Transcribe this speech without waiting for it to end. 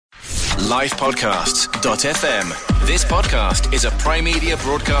livepodcasts.fm. This podcast is a Prime Media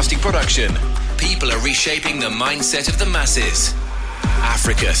broadcasting production. People are reshaping the mindset of the masses.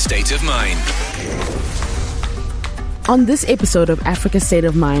 Africa State of Mind. On this episode of Africa State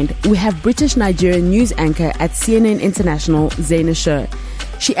of Mind, we have British-Nigerian news anchor at CNN International Zain Asher.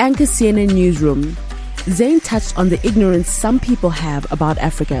 She anchors CNN Newsroom. Zain touched on the ignorance some people have about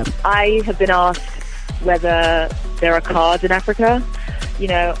Africa. I have been asked whether there are cars in Africa.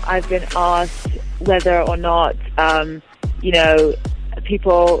 I've been asked whether or not,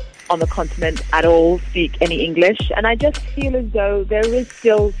 people on the continent at all speak any English. And I just feel as though there is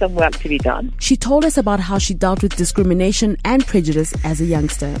still some work to be done. She told us about how she dealt with discrimination and prejudice as a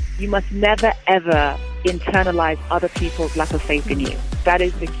youngster. You must never, ever internalize other people's lack of faith in you. That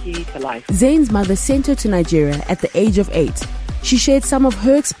is the key to life. Zain's mother sent her to Nigeria at the age of 8. She shared some of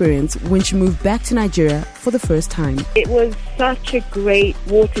her experience when she moved back to Nigeria for the first time. It was such a great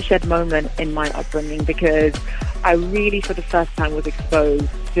watershed moment in my upbringing because I really, for the first time, was exposed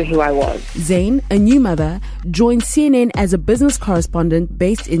to who I was. Zain, a new mother, joined CNN as a business correspondent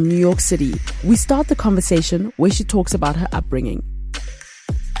based in New York City. We start the conversation where she talks about her upbringing.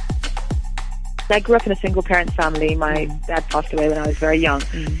 I grew up in a single-parent family. My dad passed away when I was very young.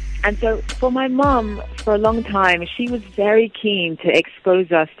 And so for my mom, for a long time, she was very keen to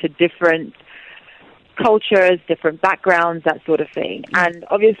expose us to different cultures, different backgrounds, that sort of thing. And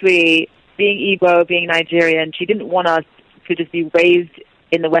obviously, being Igbo, being Nigerian, she didn't want us to just be raised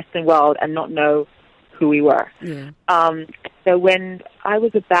in the Western world and not know who we were. Yeah. So when I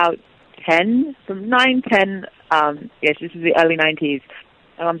was about 10, from 9, 10, this is the early 90s,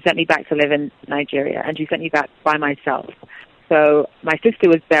 my mom sent me back to live in Nigeria, and she sent me back by myself. So my sister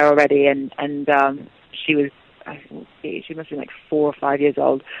was there already, and she was, she must have been like 4 or 5 years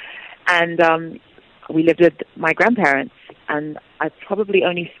old. And we lived with my grandparents, and I probably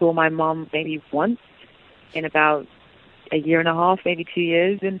only saw my mom maybe once in about a year and a half, maybe 2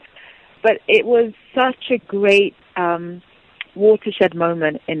 years. But it was such a great watershed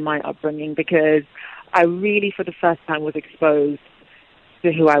moment in my upbringing because I really, for the first time, was exposed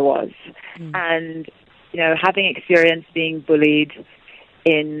to who I was. And having experienced being bullied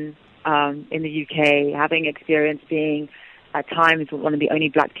in the UK, having experienced being at times one of the only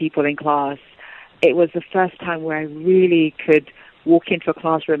black people in class, it was the first time where I really could walk into a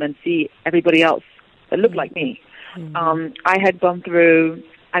classroom and see everybody else that looked like me. I had gone through,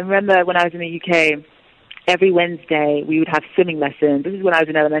 I remember when I was in the UK, every Wednesday we would have swimming lessons. This is when I was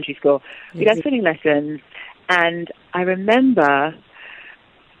in elementary school. We'd have swimming lessons, and I remember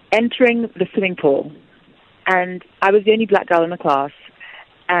entering the swimming pool, and I was the only black girl in the class,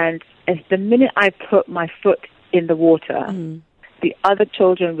 and as the minute I put my foot in the water, the other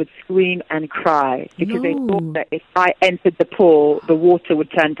children would scream and cry because they thought that if I entered the pool, the water would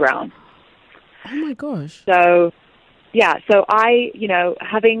turn brown. Oh my gosh. So, so I,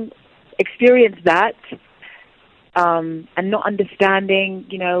 having experienced that, and not understanding,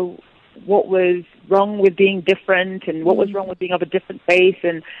 what was wrong with being different and what was wrong with being of a different race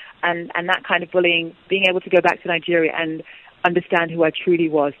and that kind of bullying, being able to go back to Nigeria and understand who I truly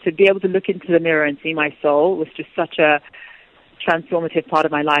was, to be able to look into the mirror and see my soul was just such a transformative part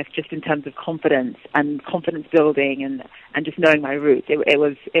of my life, just in terms of confidence and confidence building and just knowing my roots. It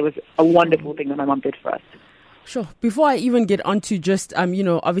was a wonderful thing that my mom did for us. Sure. Before I even get onto just,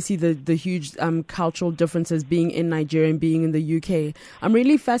 obviously the huge cultural differences being in Nigeria and being in the UK, I'm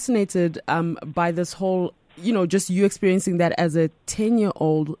really fascinated by this whole, just you experiencing that as a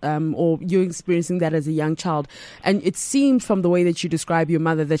 10-year-old or you experiencing that as a young child. And it seemed from the way that you describe your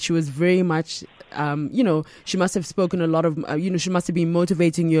mother that she was very much, she must have spoken a lot of, she must have been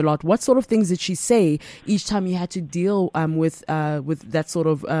motivating you a lot. What sort of things did she say each time you had to deal with that sort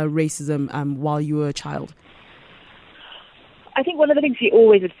of racism while you were a child? I think one of the things she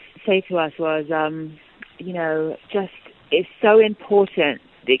always would say to us was, just it's so important.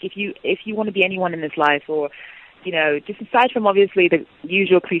 Like if you want to be anyone in this life, or just aside from obviously the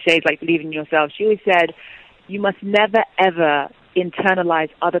usual cliches like believing in yourself, she always said, you must never ever internalize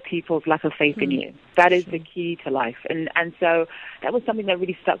other people's lack of faith in you. That is the key to life. And so that was something that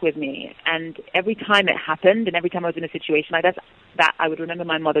really stuck with me. And every time it happened, and every time I was in a situation like that I would remember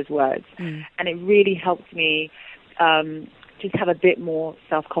my mother's words, and it really helped me just have a bit more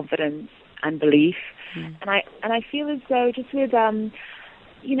self-confidence and belief. And I feel as though just with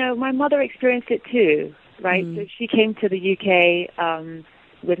my mother experienced it too, right? So she came to the UK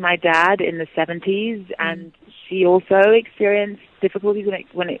with my dad in the 70s, and she also experienced difficulties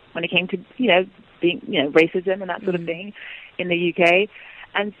when it came to being racism and that sort of thing in the UK.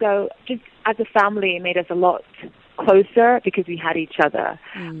 And so just as a family, it made us a lot closer because we had each other.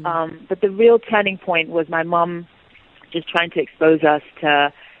 But the real turning point was my mom just trying to expose us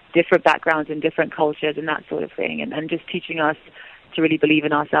to different backgrounds and different cultures and that sort of thing, and just teaching us to really believe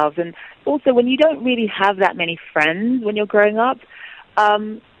in ourselves. And also, when you don't really have that many friends when you're growing up,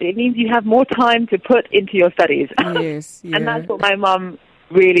 it means you have more time to put into your studies. Yes, yeah. And that's what my mom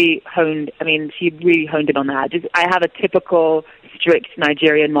really she really honed in on that. I have a typical strict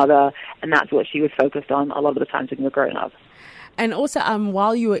Nigerian mother, and that's what she was focused on a lot of the times when we were growing up. And also,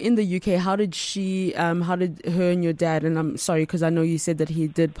 while you were in the UK, how did her and your dad, and I'm sorry because I know you said that he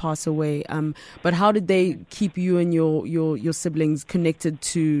did pass away, but how did they keep you and your siblings connected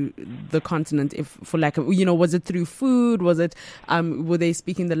to the continent? If for lack of, was it through food? Was it, were they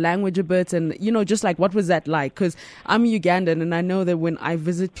speaking the language a bit? And, just like, what was that like? Because I'm Ugandan, and I know that when I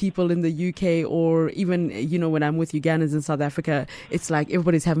visit people in the UK, or even, when I'm with Ugandans in South Africa, it's like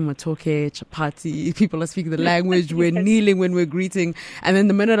everybody's having a toke, chapati, people are speaking the language, we're kneeling when we're greeting, and then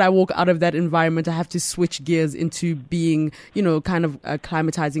the minute I walk out of that environment, I have to switch gears into being, kind of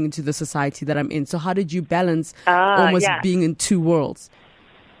acclimatizing into the society that I'm in. So how did you balance being in two worlds?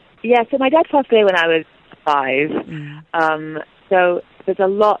 Yeah, so my dad passed away when I was 5. So there's a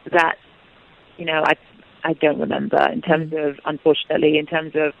lot that, I don't remember in terms of, unfortunately, in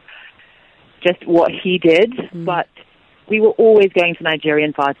terms of just what he did, but we were always going to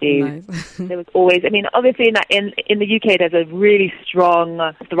Nigerian parties. Nice. There was always, obviously in the UK, there's a really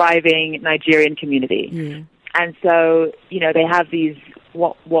strong, thriving Nigerian community. Yeah. And so, they have these,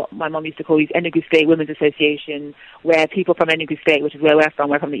 what my mom used to call these Enugu State Women's Association, where people from Enugu State, which is where we're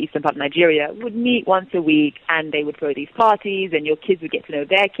from the eastern part of Nigeria, would meet once a week, and they would throw these parties, and your kids would get to know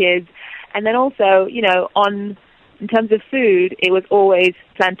their kids. And then also, in terms of food, it was always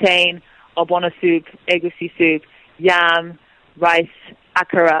plantain, ogbono soup, egusi soup, yam, rice,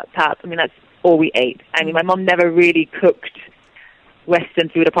 akara, pap. That's all we ate. My mom never really cooked Western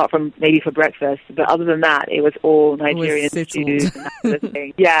food apart from maybe for breakfast. But other than that, it was all Nigerian stews and that sort of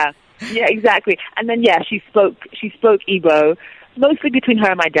thing. Yeah, exactly. And then, she spoke Igbo, mostly between her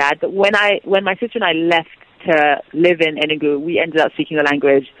and my dad. But when my sister and I left to live in Enugu, we ended up speaking the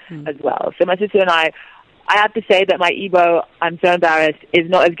language as well. So my sister and I have to say that my Igbo, I'm so embarrassed, is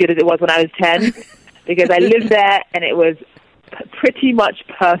not as good as it was when I was 10. Because I lived there and it was pretty much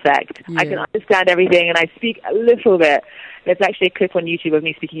perfect. Yeah. I can understand everything and I speak a little bit. There's actually a clip on YouTube of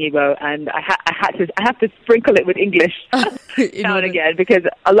me speaking Igbo, and I have to sprinkle it with English now and again because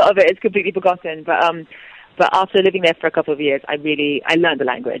a lot of it is completely forgotten. But after living there for a couple of years, I learned the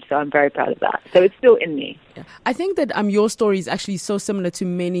language, so I'm very proud of that. So it's still in me. Yeah. I think that your story is actually so similar to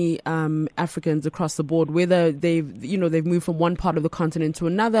many Africans across the board, whether they've moved from one part of the continent to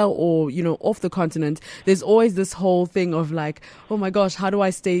another, or off the continent. There's always this whole thing of like, oh my gosh, how do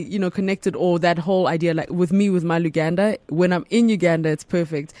I stay connected? Or that whole idea, like with me with my Luganda, when I'm in Uganda, it's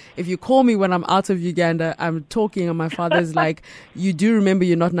perfect. If you call me when I'm out of Uganda, I'm talking, and my father's like, you do remember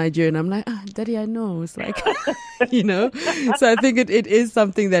you're not Nigerian? I'm like, Daddy, I know. It's like. So I think it is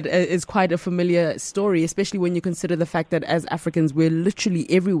something that is quite a familiar story, especially when you consider the fact that as Africans, we're literally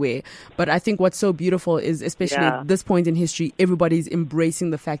everywhere. But I think what's so beautiful is, especially at this point in history, everybody's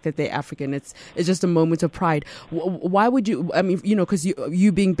embracing the fact that they're African. It's just a moment of pride. Why would you, because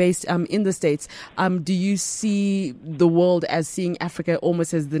you being based in the States, do you see the world as seeing Africa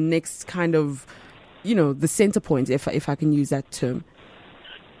almost as the next kind of, the center point, if I can use that term?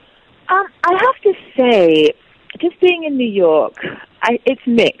 I have to say, just being in New York, it's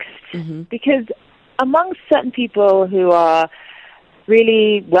mixed. Because among certain people who are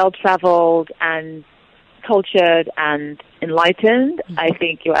really well-traveled and cultured and enlightened, I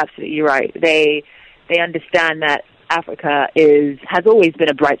think you're absolutely right. They understand that Africa has always been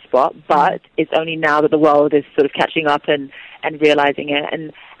a bright spot, but it's only now that the world is sort of catching up and realizing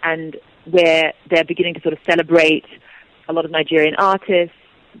it, and where they're beginning to sort of celebrate a lot of Nigerian artists,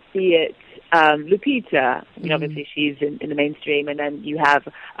 be it Lupita, obviously she's in the mainstream, and then you have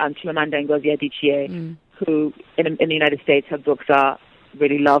Chimamanda Ngozi Adichie, who in the United States, her books are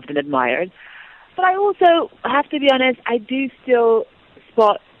really loved and admired. But I also have to be honest, I do still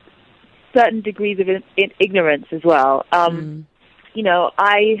spot certain degrees of ignorance as well.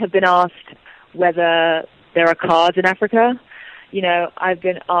 I have been asked whether there are cars in Africa. I've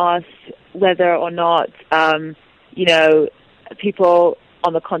been asked whether or not, people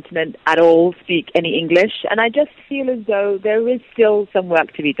on the continent at all speak any English. And I just feel as though there is still some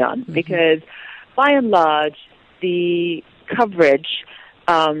work to be done because by and large, the coverage,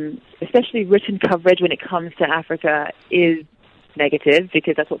 especially written coverage when it comes to Africa, is negative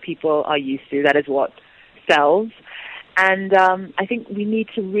because that's what people are used to. That is what sells. And I think we need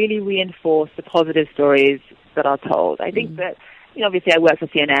to really reinforce the positive stories that are told. I think that, obviously I work for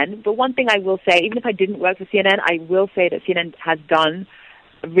CNN, but one thing I will say, even if I didn't work for CNN, I will say that CNN has done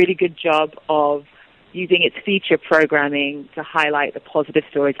a really good job of using its feature programming to highlight the positive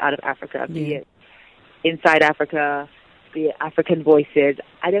stories out of Africa, be it Inside Africa, be it African Voices.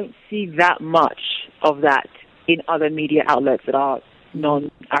 I don't see that much of that in other media outlets that are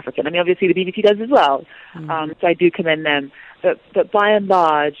non-African. I mean, obviously the BBC does as well, so I do commend them. But by and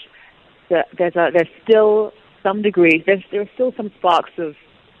large, there's still some degree, there are still some sparks of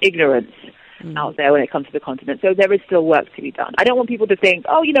ignorance out there when it comes to the continent. So there is still work to be done. I don't want people to think,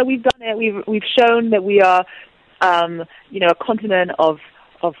 we've done it, we've shown that we are, a continent of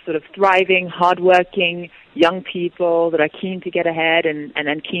sort of thriving, hardworking young people that are keen to get ahead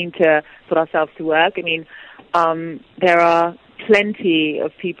and keen to put ourselves to work. I mean, there are plenty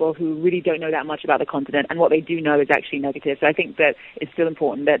of people who really don't know that much about the continent, and what they do know is actually negative. So I think that it's still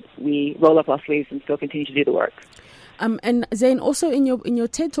important that we roll up our sleeves and still continue to do the work. And Zain, also in your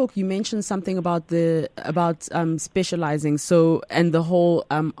TED talk, you mentioned something about specializing. So, and the whole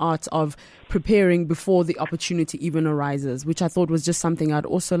art of preparing before the opportunity even arises, which I thought was just something I'd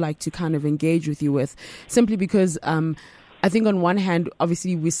also like to kind of engage with you with, simply because I think on one hand,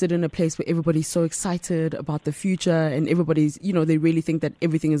 obviously we sit in a place where everybody's so excited about the future and everybody's, they really think that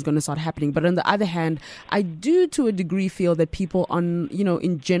everything is going to start happening. But on the other hand, I do to a degree feel that people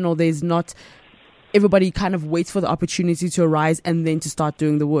in general, there's not, everybody kind of waits for the opportunity to arise and then to start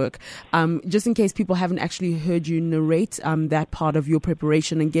doing the work. Just in case people haven't actually heard you narrate that part of your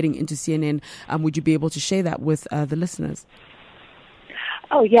preparation and getting into CNN, would you be able to share that with the listeners?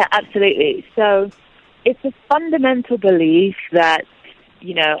 Oh, yeah, absolutely. So it's a fundamental belief that,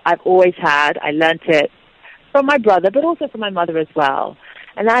 I've always had. I learned it from my brother, but also from my mother as well.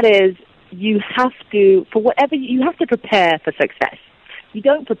 And that is, you have to prepare for success. You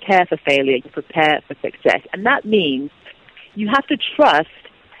don't prepare for failure, you prepare for success. And that means you have to trust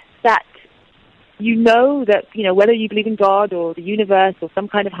that that, whether you believe in God or the universe or some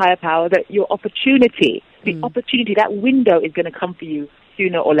kind of higher power, that your opportunity, that window is going to come for you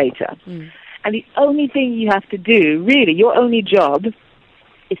sooner or later. And the only thing you have to do, really, your only job,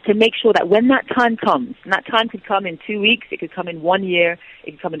 is to make sure that when that time comes, and that time could come in 2 weeks, it could come in 1 year,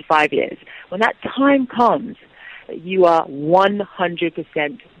 it could come in 5 years. When that time comes, you are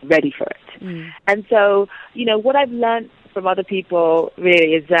 100% ready for it. And so, what I've learned from other people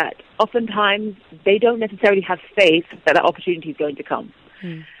really is that oftentimes they don't necessarily have faith that opportunity is going to come.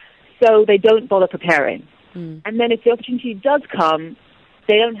 So they don't bother preparing. And then if the opportunity does come,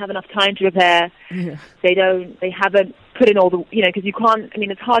 they don't have enough time to prepare. They haven't put in all the, because you can't,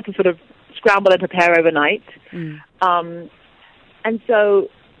 it's hard to sort of scramble and prepare overnight. And so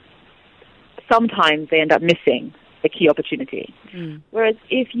sometimes they end up missing the key opportunity. Whereas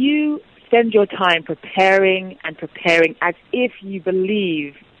if you spend your time preparing as if you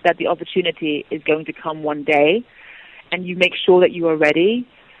believe that the opportunity is going to come one day, and you make sure that you are ready,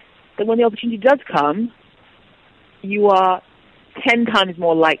 then when the opportunity does come, you are 10 times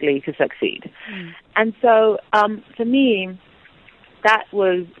more likely to succeed. And so for me, that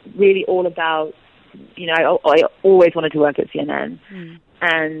was really all about, I always wanted to work at CNN.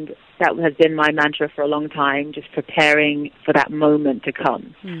 And that has been my mantra for a long time, just preparing for that moment to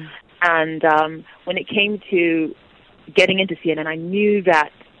come. And when it came to getting into CNN, I knew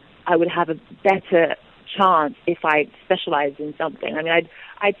that I would have a better chance if I specialized in something.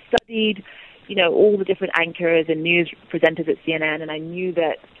 I'd studied, all the different anchors and news presenters at CNN, and I knew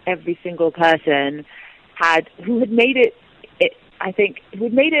that every single person who had made it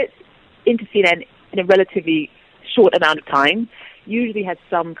into CNN in a relatively short amount of time, usually had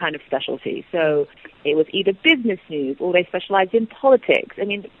some kind of specialty. So it was either business news or they specialized in politics.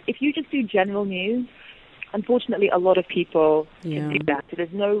 If you just do general news, unfortunately a lot of people can do that. So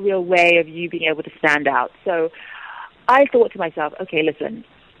there's no real way of you being able to stand out. So I thought to myself, okay, listen,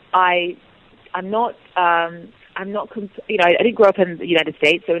 I didn't grow up in the United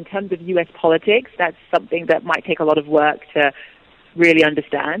States, so in terms of U.S. politics, that's something that might take a lot of work to really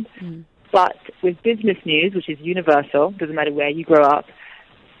understand. But with business news, which is universal, doesn't matter where you grow up,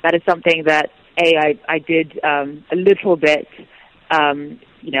 that is something that, I did a little bit,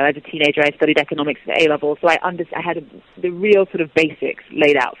 as a teenager. I studied economics at A-level, so I had the real sort of basics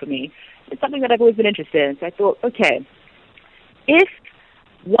laid out for me. It's something that I've always been interested in. So I thought, okay, if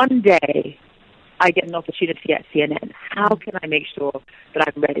one day I get an opportunity at CNN, how can I make sure that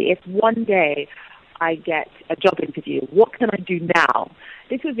I'm ready? If one day I get a job interview, what can I do now?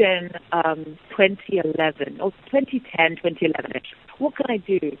 This was in 2011, or 2010, 2011-ish. What can I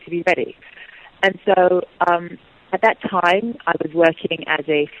do to be ready? And so at that time, I was working as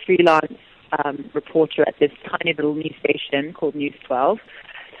a freelance reporter at this tiny little news station called News 12.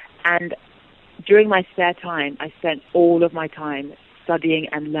 And during my spare time, I spent all of my time studying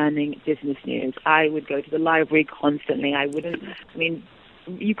and learning business news. I would go to the library constantly.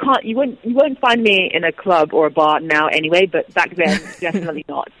 You won't find me in a club or a bar now anyway, but back then, definitely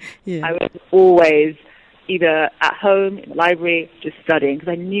not. Yeah. I was always either at home, in the library, just studying,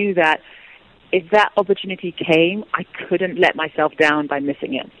 because I knew that if that opportunity came, I couldn't let myself down by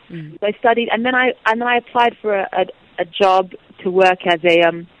missing it. Mm. So I studied, and then I applied for a job to work as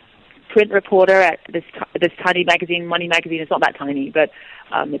a print reporter at this tiny magazine, Money Magazine. It's not that tiny, but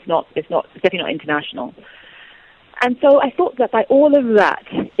it's definitely not international. And so I thought that by all of that,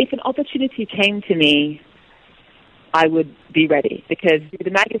 if an opportunity came to me, I would be ready, because through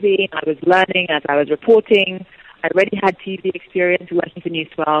the magazine, I was learning as I was reporting. I already had TV experience working for News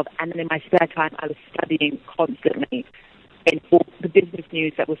 12, and then in my spare time, I was studying constantly in all the business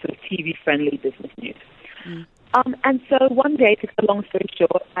news that was sort of TV-friendly business news. Mm. And so one day, to cut a long story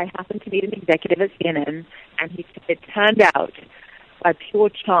short, I happened to meet an executive at CNN, and it turned out by pure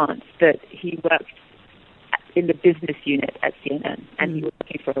chance that he worked in the business unit at CNN, and he was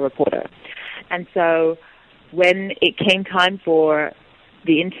looking for a reporter. And so when it came time for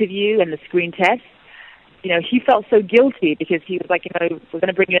the interview and the screen test, he felt so guilty, because he was like, we're going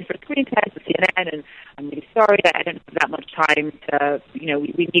to bring you in for a screen test at CNN, and I'm really sorry that I don't have that much time to,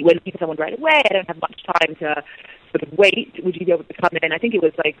 we're looking for someone right away. I don't have much time to sort of wait. Would you be able to come in? I think it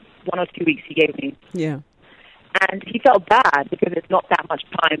was like 1 or 2 weeks he gave me. Yeah. And he felt bad, because it's not that much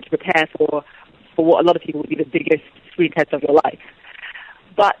time to prepare for what a lot of people would be the biggest screen test of your life.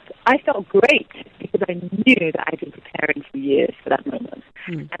 But I felt great, because I knew that I'd been preparing for years for that moment.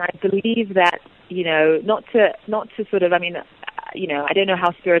 And I believe that, not to sort of, I don't know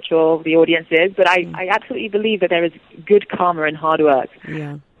how spiritual the audience is, but I absolutely believe that there is good karma in hard work.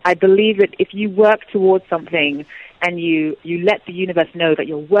 Yeah. I believe that if you work towards something and you let the universe know that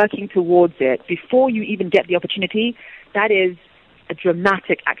you're working towards it before you even get the opportunity, that is a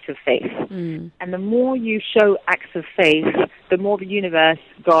dramatic act of faith. And the more you show acts of faith, the more the universe,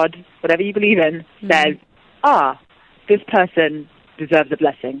 God, whatever you believe in, says, this person deserves a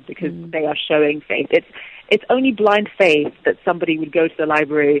blessing, because they are showing faith. It's only blind faith that somebody would go to the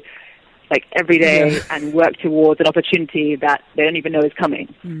library like every day and work towards an opportunity that they don't even know is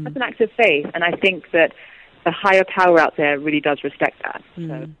coming. That's an act of faith, and I think that the higher power out there really does respect that.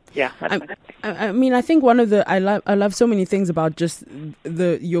 So, yeah. I think one of the I love so many things about just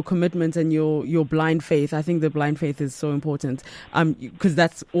your commitment and your blind faith. I think the blind faith is so important, because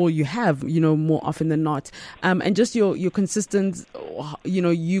that's all you have, more often than not. And just your consistent,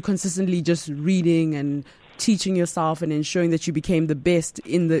 you consistently just reading and teaching yourself and ensuring that you became the best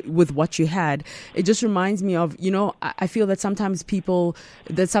with what you had. It just reminds me of, I feel that sometimes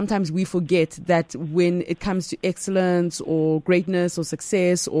we forget that when it comes to excellence or greatness or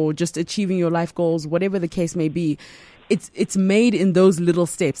success or just achieving your life goals, whatever the case may be, it's made in those little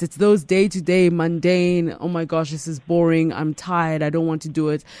steps. It's those day-to-day mundane, oh my gosh, this is boring, I'm tired, I don't want to do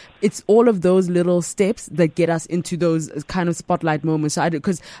it. It's all of those little steps that get us into those kind of spotlight moments.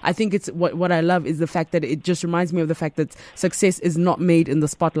 Because I think it's what I love is the fact that it just reminds me of the fact that success is not made in the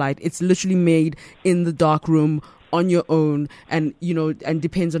spotlight. It's literally made in the dark room, on your own, and and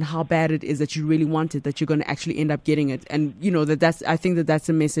depends on how bad it is that you really want it, that you're going to actually end up getting it. And I think that's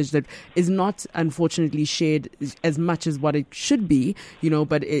a message that is not unfortunately shared as much as what it should be,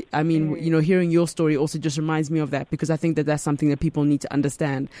 but hearing your story also just reminds me of that, because I think that that's something that people need to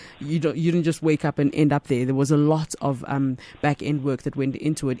understand. You didn't just wake up and end up there. There was a lot of back end work that went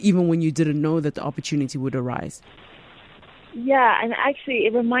into it, even when you didn't know that the opportunity would arise. Yeah, and actually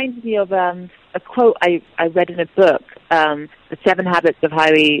it reminds me of a quote I read in a book, The 7 Habits of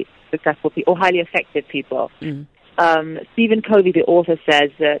Highly Successful People, or Highly Effective People. Stephen Covey, the author,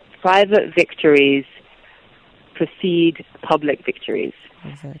 says that private victories precede public victories.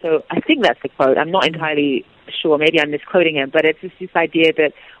 Exactly. So I think that's the quote. I'm not entirely sure. Maybe I'm misquoting him, but it's just this idea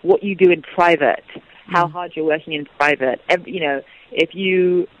that what you do in private, how hard you're working in private, if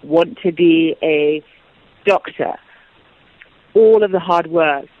you want to be a doctor, all of the hard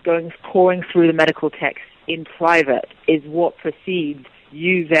work pouring through the medical text in private is what precedes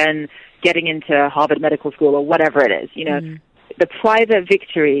you then getting into Harvard Medical School or whatever it is. The private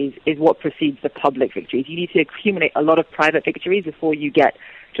victories is what precedes the public victories. You need to accumulate a lot of private victories before you get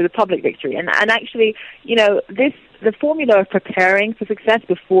to the public victory. And actually, the formula of preparing for success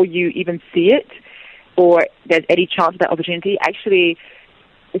before you even see it, or there's any chance of that opportunity, actually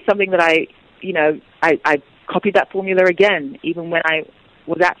is something that I copied that formula again, even when I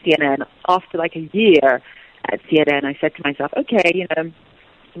was at CNN. After like a year, at CNN, I said to myself, okay, I'm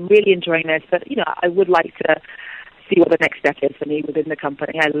really enjoying this, but, I would like to see what the next step is for me within the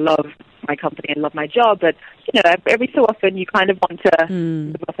company. I love my company and love my job, but, every so often you kind of want to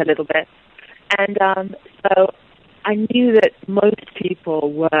move up a little bit. And so I knew that most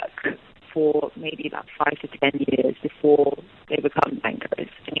people work for maybe about 5 to 10 years before they become anchors.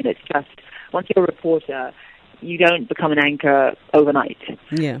 It's just, once you're a reporter, you don't become an anchor overnight.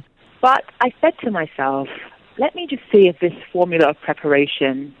 Yeah. But I said to myself, let me just see if this formula of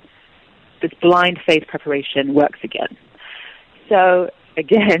preparation, this blind faith preparation, works again. So,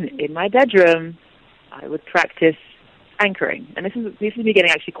 again, in my bedroom, I would practice anchoring. And this is me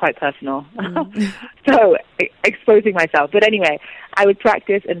getting actually quite personal. So, exposing myself. But anyway, I would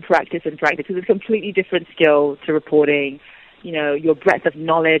practice and practice and practice. It's a completely different skill to reporting. Your breadth of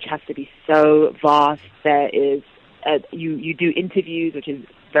knowledge has to be so vast. There is, you do interviews, which is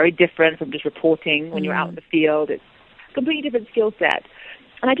very different from just reporting when you're out in the field. It's a completely different skill set.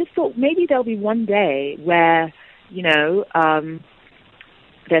 And I just thought maybe there'll be one day where,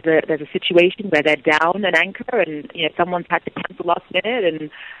 there's a situation where they're down an anchor and, someone's had to cancel last minute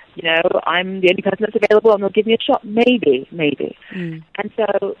and, I'm the only person that's available and they'll give me a shot. Maybe. And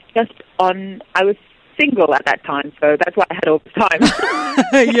so I was single at that time, so that's why I had all the time.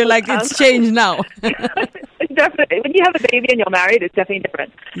 You're like, it's changed now. Definitely. When you have a baby and you're married, it's definitely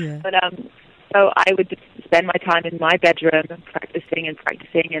different. Yeah. But so I would just spend my time in my bedroom practicing, and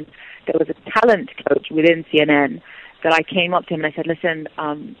there was a talent coach within CNN that I came up to him and I said, listen,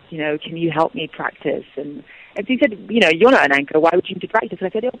 can you help me practice? And he said, you're not an anchor. Why would you need to practice? And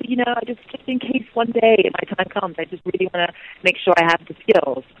I said, I just in case one day my time comes, I just really want to make sure I have the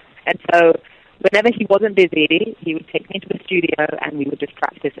skills. And so whenever he wasn't busy, he would take me to the studio and we would just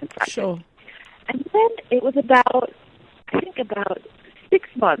practice and practice. Sure. And then it was about 6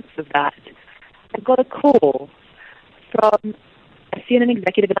 months of that, I got a call from a CNN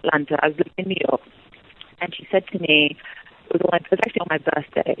executive in Atlanta. I was living in New York. And she said to me, it was actually on my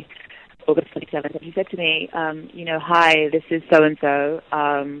birthday, August 27th, and she said to me, hi, this is so-and-so.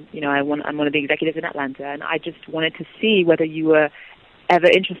 I'm one of the executives in Atlanta, and I just wanted to see whether you were ever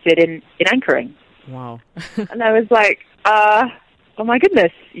interested in anchoring. Wow. And I was like, oh my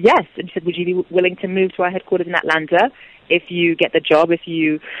goodness, yes. And she said, would you be willing to move to our headquarters in Atlanta if you get the job, if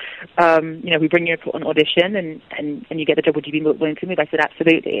you, we bring you an audition and you get the job, would you be willing to move? I said,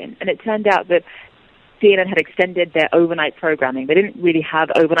 absolutely. And it turned out that CNN had extended their overnight programming. They didn't really have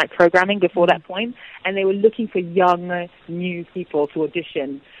overnight programming before that point, and they were looking for young, new people to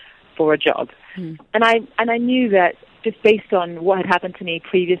audition for a job. And I knew that just based on what had happened to me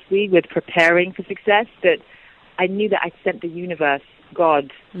previously with preparing for success, that I knew that I sent the universe,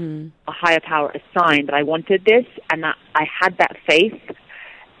 God, a higher power, a sign that I wanted this, and that I had that faith,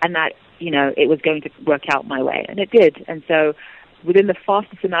 and that, it was going to work out my way. And it did. And so within the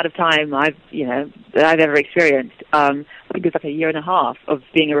fastest amount of time that I've ever experienced, I think it was like 1.5 years of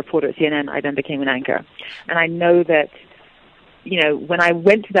being a reporter at CNN, I then became an anchor. And I know that, when I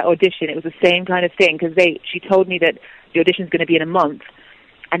went to that audition, it was the same kind of thing, because she told me that the audition's going to be in a month.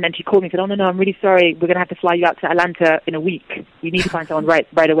 And then she called me and said, oh, no, I'm really sorry. We're going to have to fly you out to Atlanta in a week. We need to find someone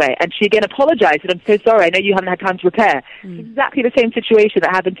right away. And she again apologized and I'm so sorry. I know you haven't had time to prepare. It's exactly the same situation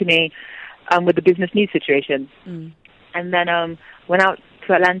that happened to me with the business news situation. And then went out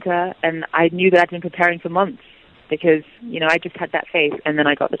to Atlanta, and I knew that I'd been preparing for months because, I just had that faith, and then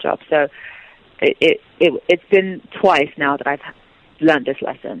I got the job. So it's been twice now that I've learned this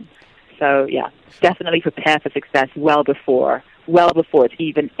lesson. So, yeah, definitely prepare for success well before it's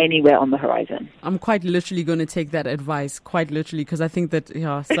even anywhere on the horizon. I'm quite literally going to take that advice, quite literally, because I think that,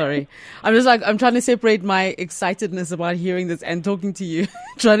 sorry. I'm trying to separate my excitedness about hearing this and talking to you,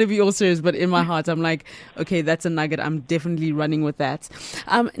 trying to be all serious, but in my heart, I'm like, okay, that's a nugget. I'm definitely running with that.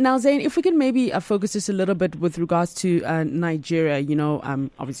 Now, Zain, if we can maybe focus just a little bit with regards to Nigeria,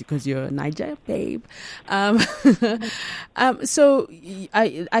 obviously because you're a Niger babe. So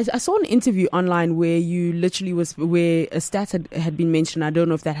I saw an interview online where you literally where a stat had been mentioned, I don't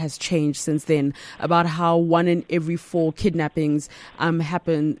know if that has changed since then, about how 1 in every 4 kidnappings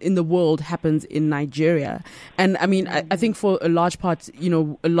happen in the world happens in Nigeria. And I mean, I think for a large part,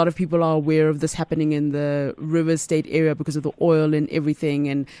 a lot of people are aware of this happening in the Rivers State area because of the oil and everything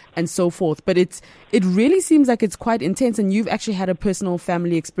and so forth. But it really seems like it's quite intense, and you've actually had a personal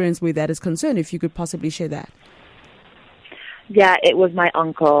family experience where that is concerned, if you could possibly share that. Yeah, it was my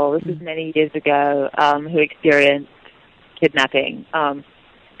uncle. This was many years ago, who experienced kidnapping.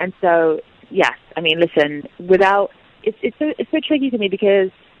 And so, yes, I mean, listen, it's so tricky to me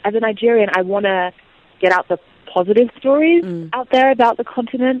because as a Nigerian, I want to get out the positive stories out there about the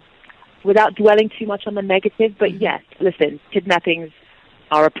continent. without dwelling too much on the negative. But yes, listen, kidnappings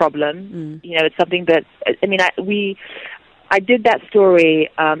are a problem. You know, it's something that, I did that story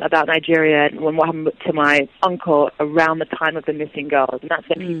about Nigeria and what happened to my uncle around the time of the missing girls, and that's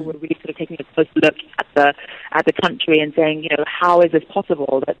when people were really sort of taking a close look at the country and saying, you know, how is this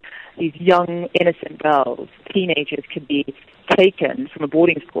possible that these young innocent girls, teenagers, could be taken from a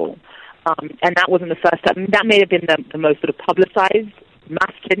boarding school? And that wasn't the first time. That may have been the most sort of publicized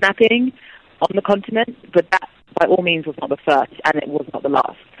mass kidnapping on the continent, but that by all means was not the first, and it was not the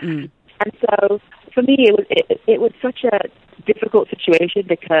last. And so, for me, it was such a difficult situation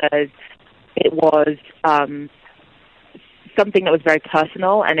because it was something that was very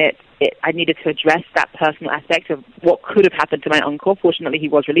personal, and I needed to address that personal aspect of what could have happened to my uncle. Fortunately, he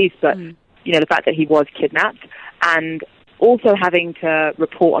was released, but you know, the fact that he was kidnapped, and also having to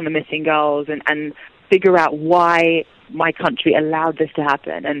report on the missing girls and figure out why my country allowed this to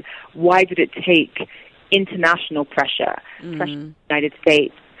happen, and why did it take international pressure from the United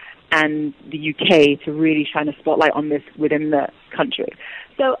States and the UK to really shine a spotlight on this within the country.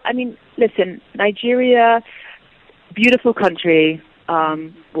 So, I mean, listen, Nigeria, beautiful country,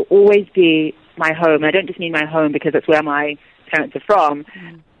 will always be my home. I don't just mean my home because it's where my parents are from.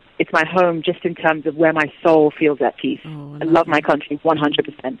 It's my home just in terms of where my soul feels at peace. I love my country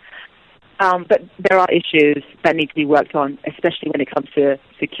 100%. But there are issues that need to be worked on, especially when it comes to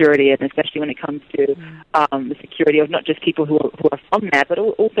security, and especially when it comes to the security of not just people who are from there, but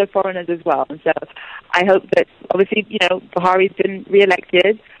also foreigners as well. And so I hope that, obviously, you know, Buhari's been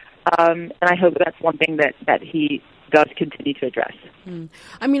re-elected, and I hope that's one thing that he does continue to address.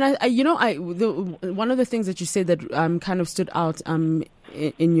 I mean, one of the things that you said that kind of stood out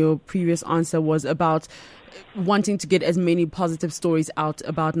in your previous answer was about wanting to get as many positive stories out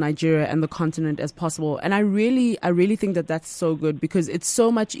about Nigeria and the continent as possible. And I really think that that's so good, because it's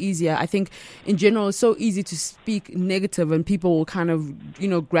so much easier. I think in general, it's so easy to speak negative, and people will kind of, you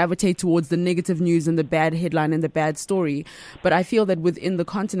know, gravitate towards the negative news and the bad headline and the bad story. But I feel that within the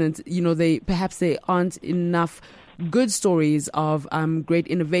continent, you know, there aren't enough good stories of great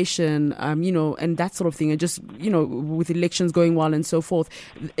innovation, you know, and that sort of thing, and just, you know, with elections going well and so forth,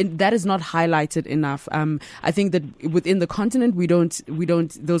 that is not highlighted enough. I think that within the continent, we don't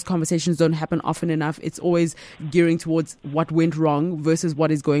those conversations don't happen often enough. It's always gearing towards what went wrong versus what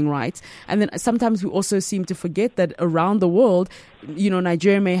is going right. And then sometimes we also seem to forget that around the world, you know,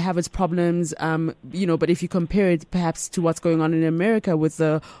 Nigeria may have its problems, you know, but if you compare it perhaps to what's going on in America with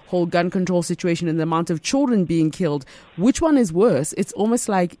the whole gun control situation and the amount of children being killed, which one is worse? It's almost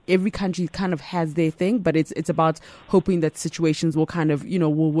like every country kind of has their thing, but it's about hoping that situations will kind of, you know,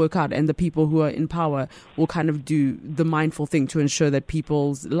 will work out, and the people who are in power will kind of do the mindful thing to ensure that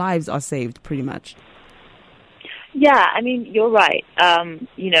people's lives are saved, pretty much. Yeah, I mean, you're right.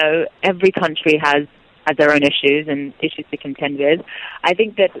 You know, every country has their own issues and issues to contend with. I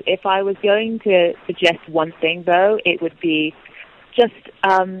think that if I was going to suggest one thing, though, it would be just,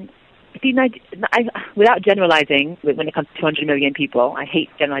 without generalizing, when it comes to 200 million people, I hate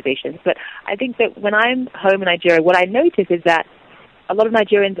generalizations, but I think that when I'm home in Nigeria, what I notice is that a lot of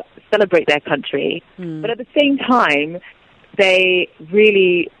Nigerians celebrate their country, but at the same time, they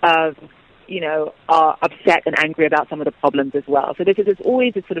really you know, are upset and angry about some of the problems as well. So there's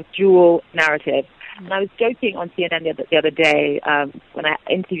always this sort of dual narrative. And I was joking on CNN the other day when I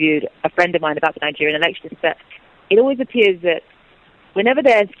interviewed a friend of mine about the Nigerian elections, that it always appears that whenever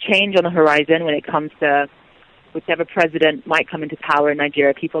there's change on the horizon when it comes to whichever president might come into power in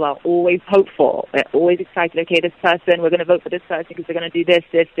Nigeria, people are always hopeful. They're always excited. Okay, this person, we're going to vote for this person because they're going to do this,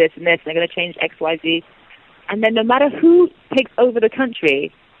 this, this, and this, and they're going to change X, Y, Z. And then no matter who takes over the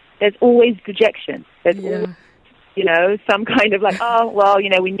country, there's always dejection. There's always, you know, some kind of like, oh, well, you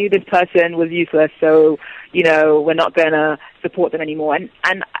know, we knew this person was useless, so, you know, we're not going to support them anymore.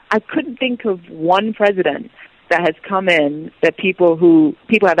 And I couldn't think of one president that has come in that people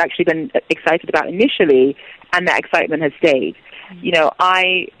have actually been excited about initially, and that excitement has stayed. You know,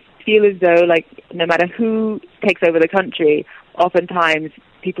 I feel as though, like, no matter who takes over the country, oftentimes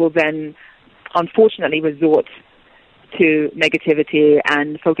people then unfortunately resort to negativity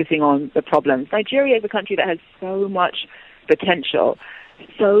and focusing on the problems. Nigeria is a country that has so much potential,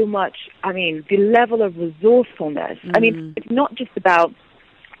 so much, I mean, the level of resourcefulness. I mean, it's not just about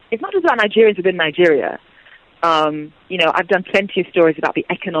Nigerians within Nigeria. You know, I've done plenty of stories about the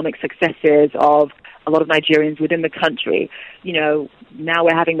economic successes of a lot of Nigerians within the country. You know, now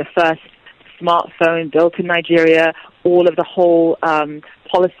we're having the first smartphone built in Nigeria, all of the whole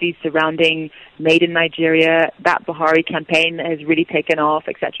policies surrounding Made in Nigeria, that Buhari campaign has really taken off,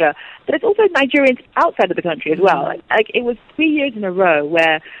 etc. But it's also Nigerians outside of the country as well. Like it was 3 years in a row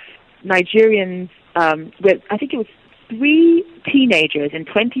where Nigerians, I think it was 3 teenagers in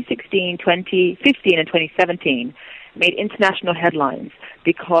 2016, 2015, and 2017 made international headlines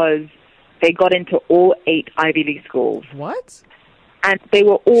because they got into all 8 Ivy League schools. What? And they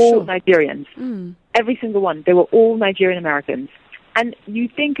were all Sure. Nigerians. Every single one. They were all Nigerian Americans. And you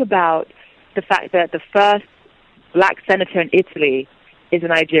think about the fact that the first black senator in Italy is a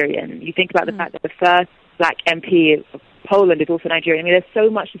Nigerian. You think about the fact that the first black MP of Poland is also Nigerian. I mean, there's so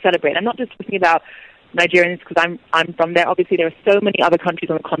much to celebrate. I'm not just talking about Nigerians because I'm from there. Obviously, there are so many other countries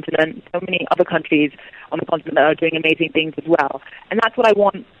on the continent, so many other countries on the continent that are doing amazing things as well. And that's what I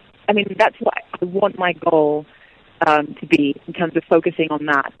want. I mean, that's what I want my goal to be in terms of focusing on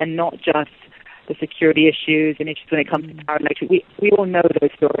that and not just the security issues and issues when it comes to power electric. We all know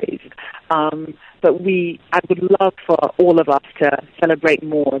those stories. But I would love for all of us to celebrate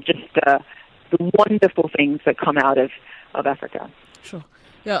more just the wonderful things that come out of Africa. Sure.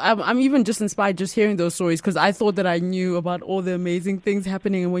 Yeah, I'm even just inspired just hearing those stories because I thought that I knew about all the amazing things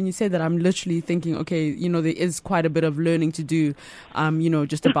happening. And when you say that, I'm literally thinking, okay, there is quite a bit of learning to do,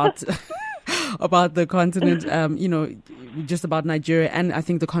 just about about the continent, just about Nigeria and I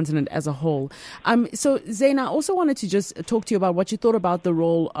think the continent as a whole. So, Zain, I also wanted to just talk to you about what you thought about the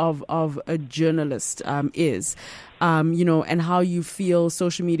role of a journalist is, and how you feel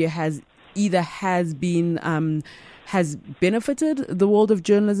social media has benefited the world of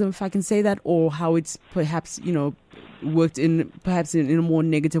journalism, if I can say that, or how it's perhaps, worked in a more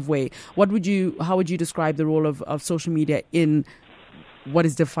negative way. How would you describe the role of social media in what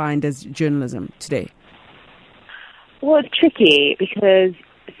is defined as journalism today? Well, it's tricky because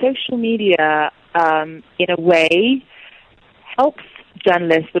social media, in a way, helps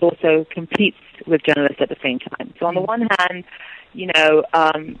journalists but also competes with journalists at the same time. So on the one hand,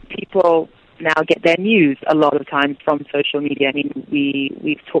 people now get their news a lot of times from social media. I mean,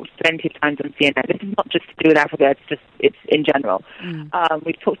 we've talked plenty of times on CNN. This is not just to do with Africa, it's in general.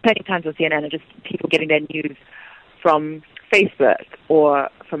 We've talked plenty of times on CNN and just people getting their news from Facebook or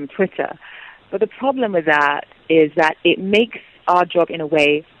from Twitter. But the problem with that is that it makes our job in a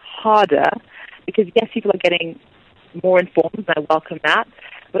way harder because, yes, people are getting more informed, and I welcome that,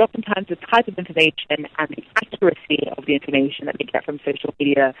 but oftentimes the type of information and the accuracy of the information that we get from social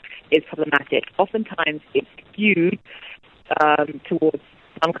media is problematic. Oftentimes it's skewed towards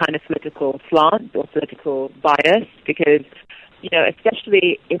some kind of political slant or political bias because,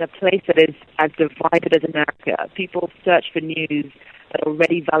 especially in a place that is as divided as America, people search for news that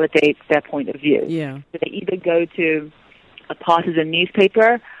already validates their point of view. Yeah. So they either go to a partisan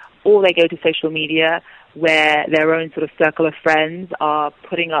newspaper or they go to social media where their own sort of circle of friends are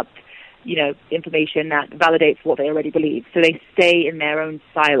putting up, information that validates what they already believe. So they stay in their own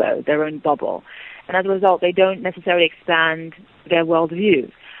silo, their own bubble. And as a result, they don't necessarily expand their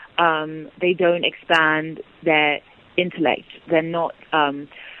worldview. They don't expand their intellect. They're not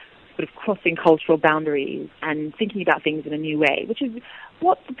sort of crossing cultural boundaries and thinking about things in a new way, which is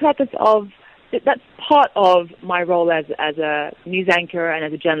what the purpose of. That's part of my role as a news anchor and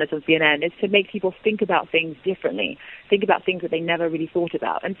as a journalist on CNN is to make people think about things differently, think about things that they never really thought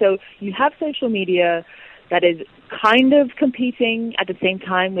about. And so you have social media that is kind of competing at the same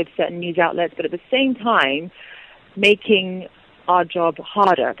time with certain news outlets, but at the same time making our job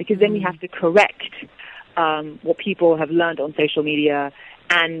harder because then we have to correct what people have learned on social media.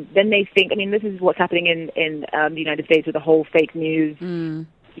 And then they think, this is what's happening in the United States with the whole fake news,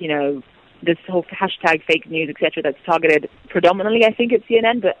 this whole hashtag fake news, etc., that's targeted predominantly, I think, at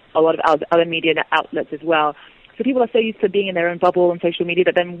CNN, but a lot of other media outlets as well. So people are so used to being in their own bubble on social media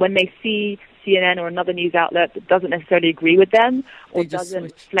that then when they see CNN or another news outlet that doesn't necessarily agree with them or doesn't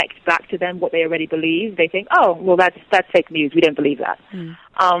reflect back to them what they already believe, they think, oh, well, that's fake news. We don't believe that.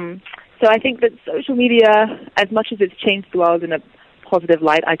 So I think that social media, as much as it's changed the world in a positive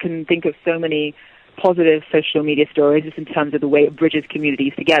light, I can think of so many positive social media stories just in terms of the way it bridges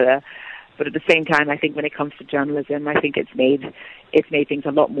communities together. But at the same time, I think when it comes to journalism, I think it's made things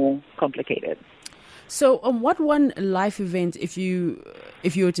a lot more complicated. So, what one life event, if you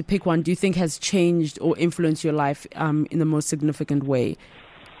were to pick one, do you think has changed or influenced your life in the most significant way?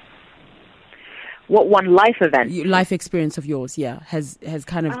 What one life event? Life experience of yours, has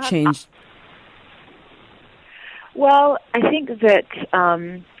kind of changed. Well, I think that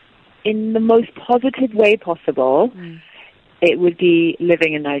in the most positive way possible. It would be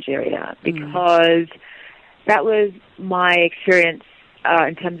living in Nigeria because that was my experience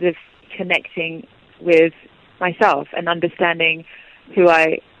in terms of connecting with myself and understanding who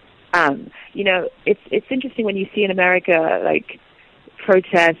I am. It's interesting when you see in America like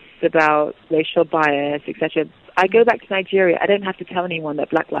protests about racial bias, etc. I go back to Nigeria, I don't have to tell anyone that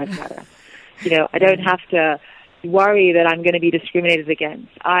Black Lives Matter. I don't have to worry that I'm going to be discriminated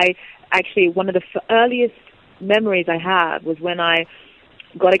against. One of the earliest memories I have was when I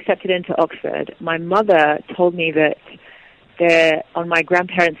got accepted into Oxford. My mother told me that there, on my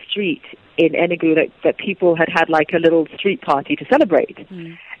grandparents' street in Enugu, that people had like a little street party to celebrate.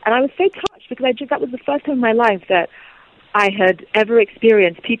 And I was so touched because that was the first time in my life that I had ever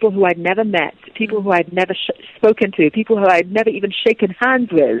experienced people who I'd never met, people who I'd never spoken to, people who I'd never even shaken hands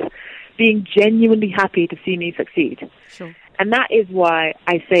with, being genuinely happy to see me succeed. Sure. And that is why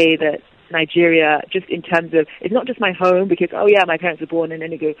I say that Nigeria, just in terms of, it's not just my home because, my parents were born in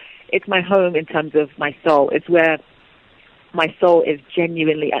Enugu. It's my home in terms of my soul. It's where my soul is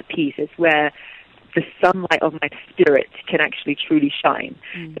genuinely at peace. It's where the sunlight of my spirit can actually truly shine.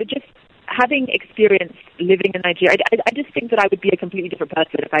 So just having experienced living in Nigeria, I just think that I would be a completely different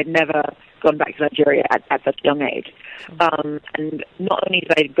person if I'd never gone back to Nigeria at such a young age. And not only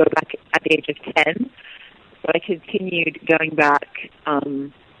did I go back at the age of 10, but I continued going back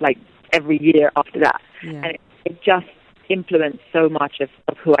every year after that. Yeah. And it just influenced so much of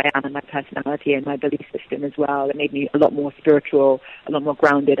who I am and my personality and my belief system as well. It made me a lot more spiritual, a lot more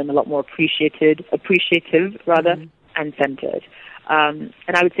grounded, and a lot more appreciative, and centered. And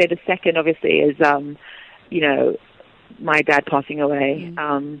I would say the second, obviously, is, my dad passing away.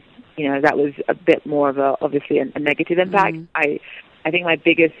 That was a bit more of a negative impact. I think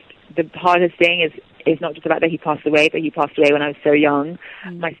the hardest thing is not just about that he passed away, but he passed away when I was so young.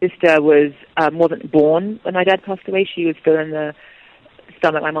 My sister wasn't born when my dad passed away. She was still in the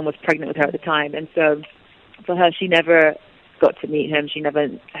stomach. My mom was pregnant with her at the time. And so for her, she never got to meet him. She never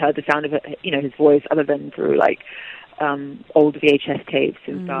heard the sound of his voice other than through old VHS tapes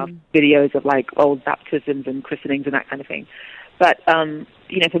and stuff, videos of old baptisms and christenings and that kind of thing. But,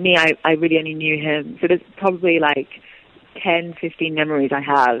 for me, I really only knew him. So there's probably 10, 15 memories I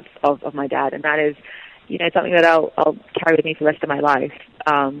have of my dad, and that is, something that I'll carry with me for the rest of my life.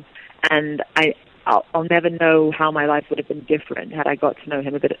 And I'll never know how my life would have been different had I got to know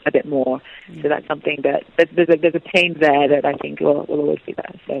him a bit more. So that's something that there's a pain there that I think will always be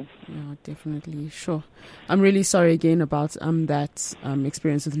there. So yeah, definitely, sure. I'm really sorry again about that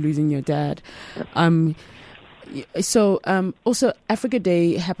experience with losing your dad. So also Africa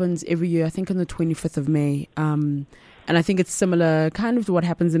Day happens every year, I think on the 25th of May. And I think it's similar kind of to what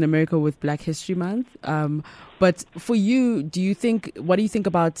happens in America with Black History Month. But for you, what do you think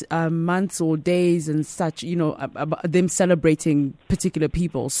about months or days and such, about them celebrating particular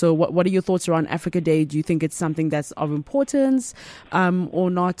people? So what are your thoughts around Africa Day? Do you think it's something that's of importance or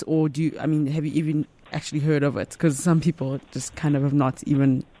not? Or have you even actually heard of it? Because some people just kind of have not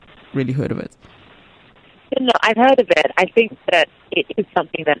even really heard of it. No, I've heard of it. I think that it is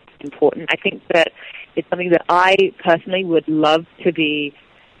something that's important. I think that it's something that I personally would love to be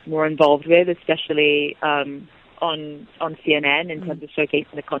more involved with, especially on CNN in terms of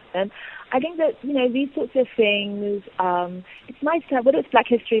showcasing the continent. I think that, these sorts of things, it's nice to have, whether it's Black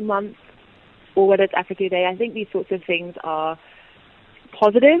History Month or whether it's Africa Day, I think these sorts of things are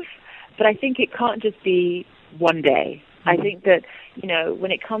positive, but I think it can't just be one day. I think that,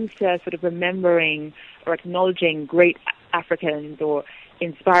 when it comes to sort of remembering or acknowledging great Africans or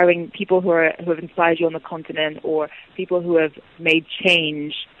inspiring people who have inspired you on the continent or people who have made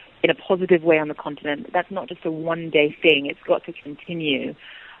change in a positive way on the continent, that's not just a one-day thing. It's got to continue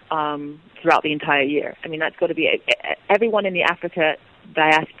throughout the entire year. I mean, that's got to be everyone in the Africa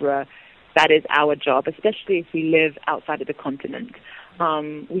diaspora. That is our job, especially if we live outside of the continent.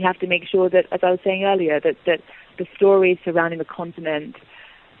 We have to make sure that, as I was saying earlier, that the stories surrounding the continent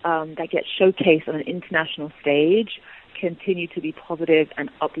that get showcased on an international stage continue to be positive and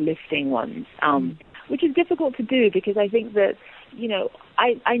uplifting ones, which is difficult to do because I think that,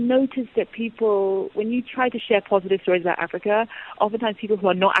 I noticed that people, when you try to share positive stories about Africa, oftentimes people who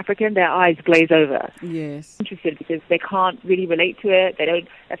are not African, their eyes glaze over. Yes. Interested because they can't really relate to it. They don't.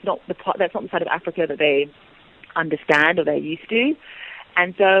 That's not the side of Africa that they understand or they're used to.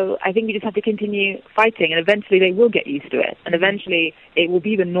 And so I think we just have to continue fighting, and eventually they will get used to it. And eventually it will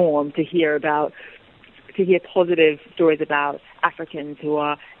be the norm to hear positive stories about Africans who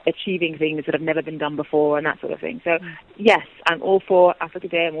are achieving things that have never been done before and that sort of thing. So, yes, I'm all for Africa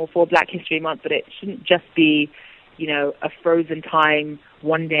Day, I'm all for Black History Month, but it shouldn't just be, a frozen time,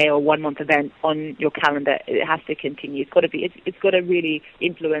 one day or 1 month event on your calendar. It has to continue. It's got to really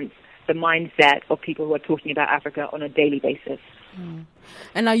influence the mindset of people who are talking about Africa on a daily basis.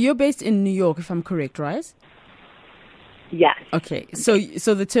 And now you're based in New York, if I'm correct, right? Yes. Okay. So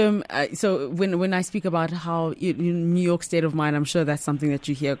the term. So when I speak about how New York state of mind, I'm sure that's something that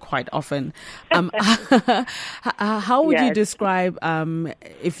you hear quite often. How would you describe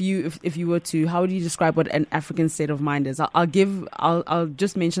if you were to? How would you describe what an African state of mind is? I'll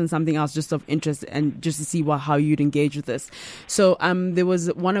just mention something else just of interest and just to see how you'd engage with this. So there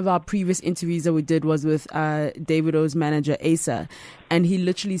was one of our previous interviews that we did was with Davido's manager Asa. And he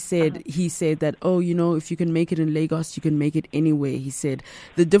literally said, that, if you can make it in Lagos, you can make it anywhere. He said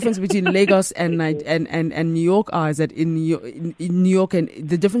the difference between Lagos and New York is that in New York, and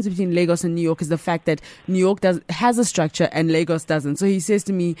the difference between Lagos and New York is the fact that New York has a structure and Lagos doesn't. So he says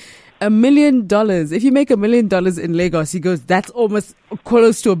to me, $1 million. If you make $1 million in Lagos, he goes, that's almost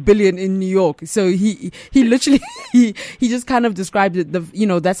close to $1 billion in New York. So he literally he just kind of described it.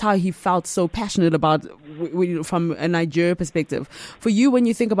 That's how he felt so passionate about from a Nigeria perspective. For you, when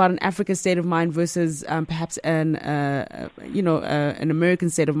you think about an African state of mind versus perhaps an American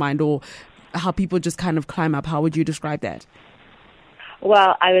state of mind, or how people just kind of climb up, how would you describe that?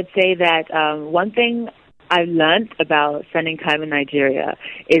 Well, I would say that one thing I've learned about spending time in Nigeria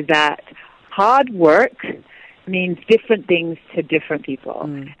is that hard work means different things to different people.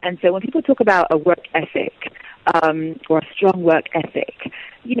 And so when people talk about a work ethic or a strong work ethic,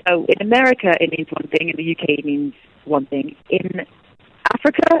 in America it means one thing, in the UK it means one thing. In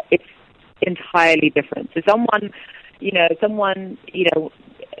Africa, it's entirely different. So someone who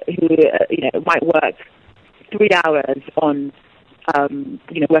might work 3 hours on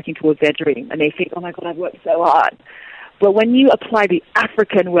working towards their dream, and they think, oh my God, I've worked so hard. But when you apply the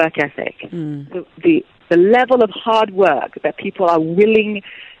African work ethic, the level of hard work that people are willing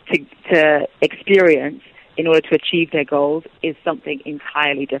to experience in order to achieve their goals is something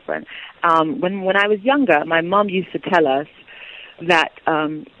entirely different. When I was younger, my mom used to tell us that,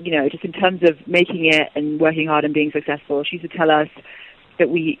 just in terms of making it and working hard and being successful, she used to tell us that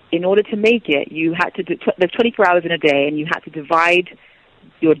in order to make it, you had to there's 24 hours in a day, and you had to divide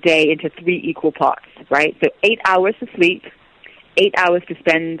your day into 3 equal parts, right? So 8 hours to sleep, 8 hours to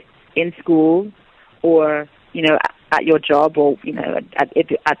spend in school, or at your job, or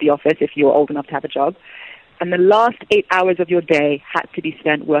at the office if you're old enough to have a job, and the last 8 hours of your day had to be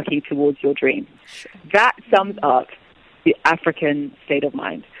spent working towards your dream. That sums up the African state of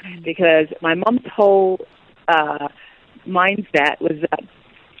mind, because my mom's whole mindset was that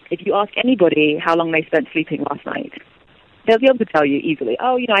if you ask anybody how long they spent sleeping last night, they'll be able to tell you easily,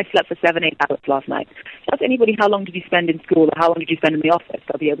 I slept for 7-8 hours last night. Ask anybody how long did you spend in school or how long did you spend in the office,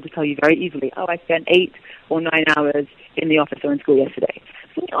 they'll be able to tell you very easily, I spent 8 or 9 hours in the office or in school yesterday.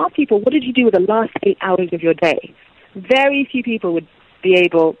 So when you ask people, what did you do with the last 8 hours of your day, very few people would be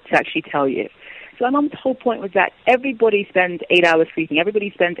able to actually tell you. So my mom's whole point was that everybody spends 8 hours sleeping, everybody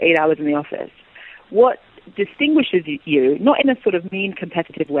spends 8 hours in the office. What distinguishes you, not in a sort of mean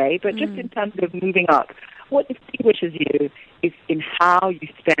competitive way, but just in terms of moving up, what distinguishes you is in how you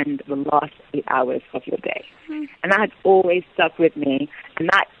spend the last 8 hours of your day. And that has always stuck with me, and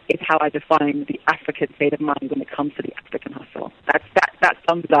that is how I define the African state of mind when it comes to the African hustle. That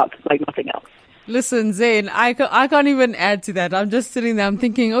sums it up like nothing else. Listen, Zain, I can't even add to that. I'm just sitting there, I'm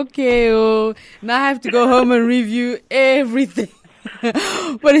thinking, okay, now I have to go home and review everything.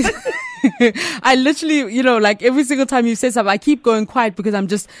 But I literally, like every single time you say something, I keep going quiet because I'm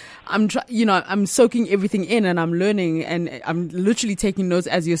soaking everything in, and I'm learning, and I'm literally taking notes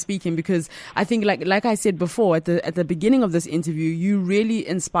as you're speaking, because I think like I said before at the beginning of this interview, you really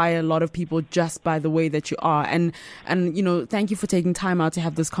inspire a lot of people just by the way that you are. And thank you for taking time out to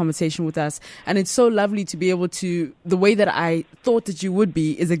have this conversation with us. And it's so lovely to be able to, the way that I thought that you would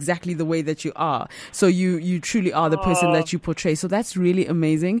be is exactly the way that you are. So you truly are the person that you portray. So that's really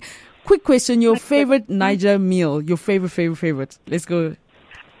amazing. Quick question, your favorite Niger meal, your favorite. Let's go.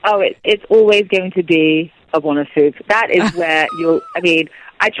 It's always going to be a Bono soup. That is where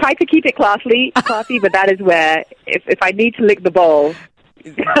I try to keep it classy, but that is where, if I need to lick the bowl,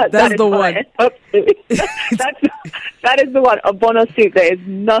 that's the one. That is the one. A Bono soup. There is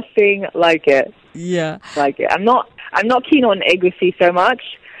nothing like it. Yeah. Like it. I'm not keen on egusi so much.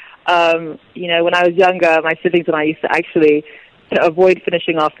 When I was younger, my siblings and I used to actually, to avoid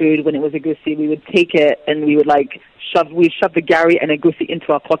finishing our food when it was egusi, we would take it and we would shove the gari and egusi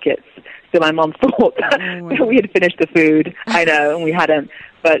into our pockets. So my mom thought that we had finished the food. I know, and we hadn't.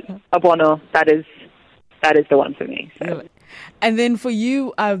 But abono, that is the one for me. So. And then for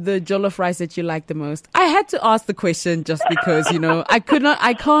you, the jollof rice that you like the most. I had to ask the question just because, I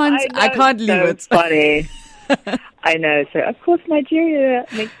can't leave it. Funny. I know. So of course Nigeria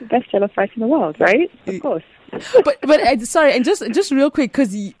makes the best jollof rice in the world, right? Of course. But sorry, and just real quick,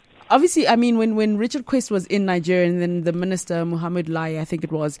 because obviously, I mean, when Richard Quest was in Nigeria, and then the minister, Muhammad Lai, I think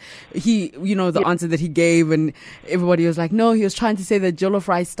it was, he, the answer that he gave, and everybody was like, no, he was trying to say that jollof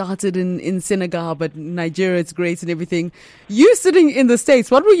rice started in Senegal, but Nigeria, it's great and everything. You sitting in the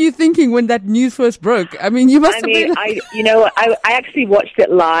States, what were you thinking when that news first broke? I mean, you must have been... I actually watched it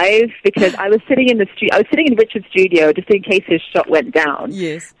live because I was sitting in the studio. I was sitting in Richard's studio just in case his shot went down.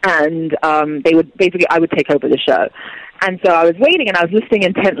 Yes. And I would take over the show. And so I was waiting and I was listening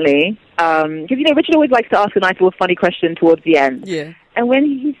intently because, Richard always likes to ask a nice little funny question towards the end. Yeah. And when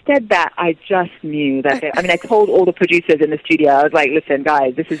he said that, I just knew that. I told all the producers in the studio, I was like, listen,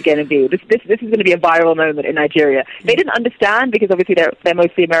 guys, this is going to be a viral moment in Nigeria. Yeah. They didn't understand because obviously they're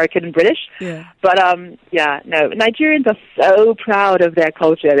mostly American and British. Yeah. But, Nigerians are so proud of their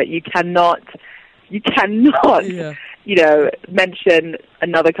culture that you cannot mention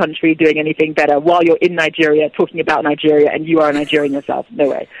another country doing anything better while you're in Nigeria talking about Nigeria and you are a Nigerian yourself. No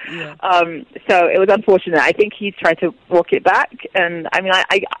way. Yeah. So it was unfortunate. I think he's tried to walk it back, and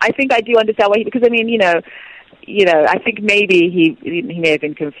I think I do understand why. I think maybe he may have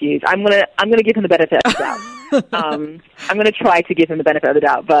been confused. I'm gonna give him the benefit of the doubt. I'm gonna try to give him the benefit of the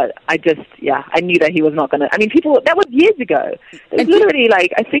doubt, but I knew that he was not gonna. That was years ago. It was literally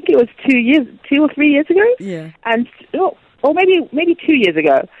I think it was 2 or 3 years ago. Yeah. And or maybe 2 years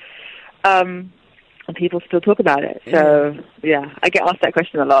ago. And people still talk about it. So, I get asked that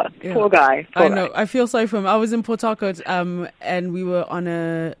question a lot. Yeah. Poor guy. I know. I feel sorry for him. I was in Port Harcourt, and we were on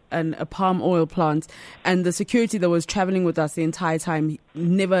a palm oil plant, and the security that was traveling with us the entire time,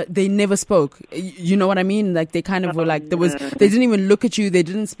 they never spoke. You know what I mean? They kind of were they didn't even look at you. They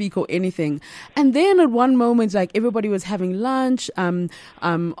didn't speak or anything. And then at one moment, everybody was having lunch, on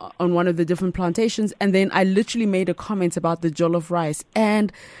one of the different plantations. And then I literally made a comment about the jollof rice,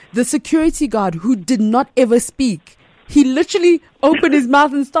 and the security guard, who did not ever speak, he literally opened his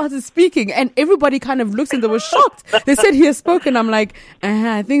mouth and started speaking, and everybody kind of looked and they were shocked. They said he has spoken. I'm like,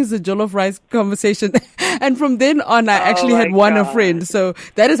 I think it's a jollof rice conversation. And from then on, I actually had won a friend. So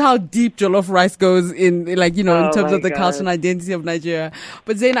that is how deep jollof rice goes in terms of the culture and identity of Nigeria.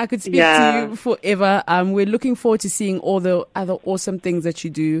 But Zain, I could speak to you forever. We're looking forward to seeing all the other awesome things that you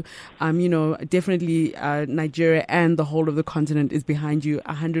do. Definitely Nigeria and the whole of the continent is behind you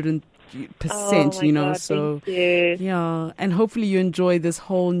 100%, God, so thank you. Yeah, and hopefully you enjoy this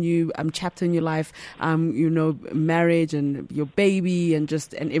whole new chapter in your life, marriage and your baby and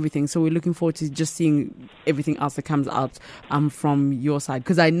everything. So we're looking forward to just seeing everything else that comes out from your side,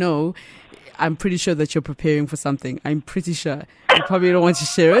 because I'm pretty sure that you're preparing for something. I'm pretty sure. You probably don't want to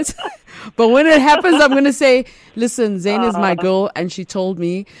share it. But when it happens, I'm going to say, listen, Zain is my girl, and she told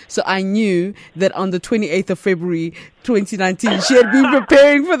me. So I knew that on the 28th of February, 2019, she had been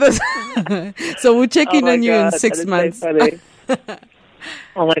preparing for this. So we'll check in on you in 6 months. So funny.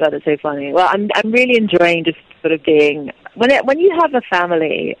 Oh my God, that's so funny. Well, I'm really enjoying just sort of being, when you have a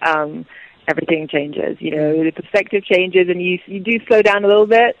family, everything changes, the perspective changes, and you do slow down a little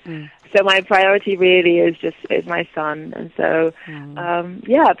bit. So my priority really is my son, and so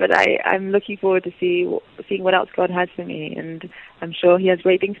but I'm looking forward to seeing what else God has for me, and I'm sure He has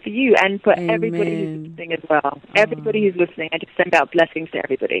great things for you and for everybody who's listening as well. Everybody who's listening, I just send out blessings to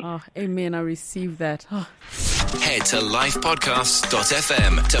everybody. Oh, amen. I receive that. Oh. Head to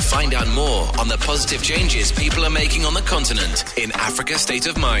lifepodcasts.fm to find out more on the positive changes people are making on the continent in Africa's State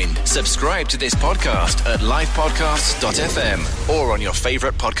of Mind. Subscribe to this podcast at lifepodcasts.fm or on your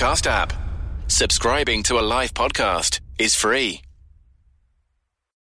favorite podcast app. Subscribing to a live podcast is free.